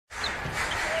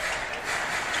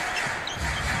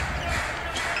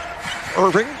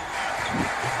Irving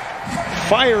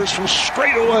fires from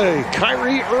straight away.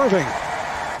 Kyrie Irving.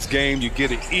 This game, you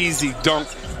get an easy dunk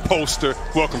poster.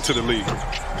 Welcome to the league.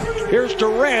 Here's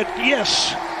Durant.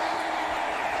 Yes.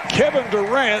 Kevin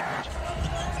Durant.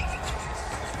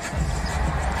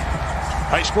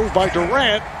 Nice move by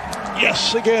Durant.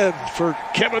 Yes, again for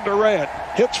Kevin Durant.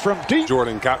 Hits from deep.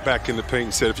 Jordan got back in the paint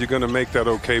and said, if you're going to make that,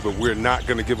 okay, but we're not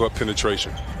going to give up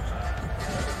penetration.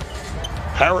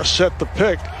 Harris set the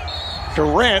pick.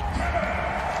 Durant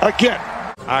again.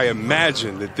 I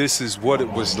imagine that this is what it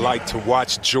was like to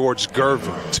watch George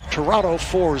Gervin. Toronto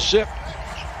 4-zip.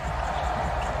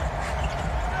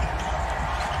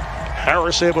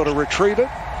 Harris able to retrieve it.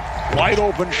 Wide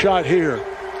open shot here.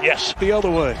 Yes, the other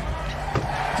way.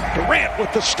 Durant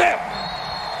with the step.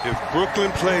 If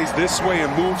Brooklyn plays this way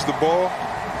and moves the ball,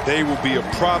 they will be a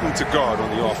problem to guard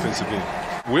on the offensive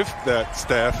end. With that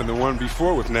staff and the one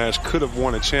before with Nash could have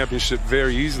won a championship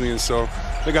very easily, and so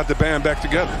they got the band back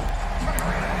together.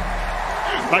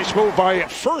 Nice move by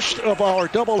first of our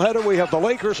doubleheader. We have the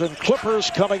Lakers and Clippers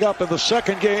coming up in the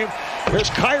second game. Here's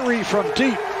Kyrie from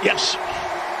deep. Yes.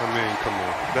 I mean, come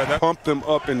on. That pump them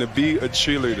up and to be a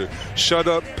cheerleader. Shut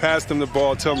up, pass them the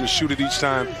ball, tell them to shoot it each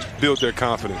time, build their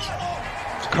confidence.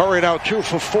 Curry now 2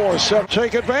 for 4, 7.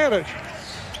 Take advantage.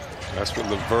 That's what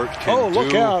LeVert can do. Oh,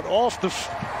 look out. Off the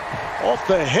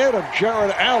head of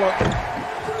Jared Allen.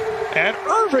 And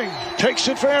Irving takes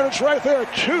advantage right there.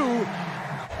 2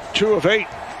 of 8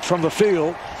 from the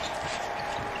field.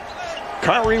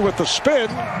 Kyrie with the spin.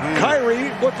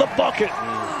 Kyrie with the bucket.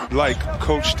 Like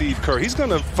Coach Steve Kerr, he's going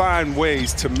to find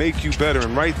ways to make you better.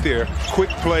 And right there, quick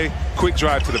play, quick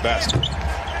drive to the basket.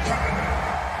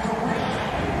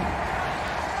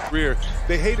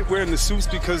 They hated wearing the suits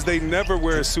because they never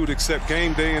wear a suit except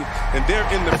game day, and they're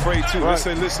in the fray too. Right. They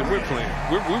say, listen, we're playing.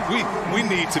 We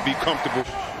need to be comfortable.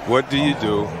 What do you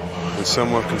do when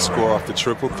someone can score off the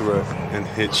triple threat and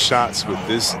hit shots with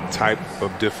this type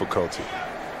of difficulty?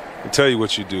 I'll tell you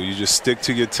what you do. You just stick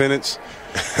to your tenets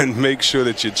and make sure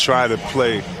that you try to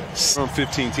play on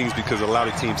 15 teams because a lot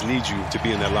of teams need you to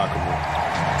be in that locker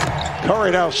room.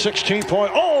 Curry now 16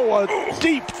 point. Oh, a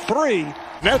deep 3.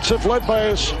 Nets have led by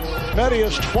as many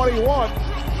as 21.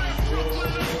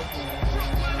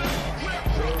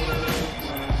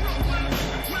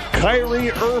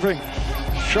 Kyrie Irving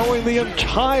showing the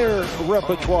entire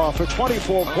repertoire for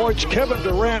 24 points. Kevin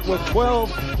Durant with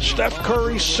 12. Steph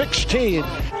Curry 16.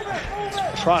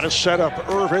 Trying to set up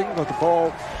Irving, but the ball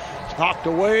is knocked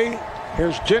away.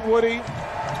 Here's Dinwiddie.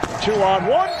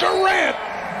 2-on-1. Durant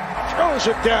throws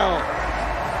it down.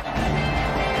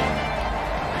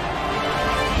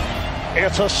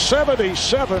 It's a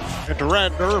 77. And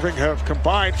Durant and Irving have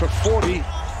combined for 40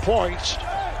 points.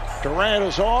 Durant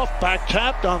is off, back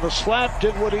tapped on the slap.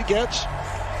 Dinwiddie gets.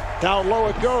 Down low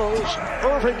it goes.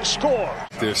 Irving scores.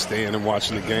 They're staying and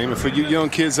watching the game. And for you young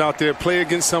kids out there, play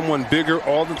against someone bigger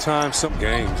all the time. Some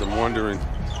games, I'm wondering,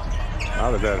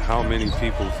 out of that, how many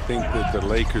people think that the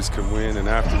Lakers can win? And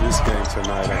after this game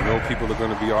tonight, I know people are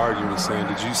going to be arguing, saying,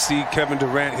 did you see Kevin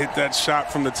Durant hit that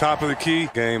shot from the top of the key?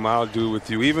 Game I'll do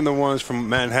with you. Even the ones from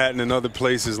Manhattan and other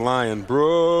places lying.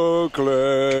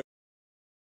 Brooklyn.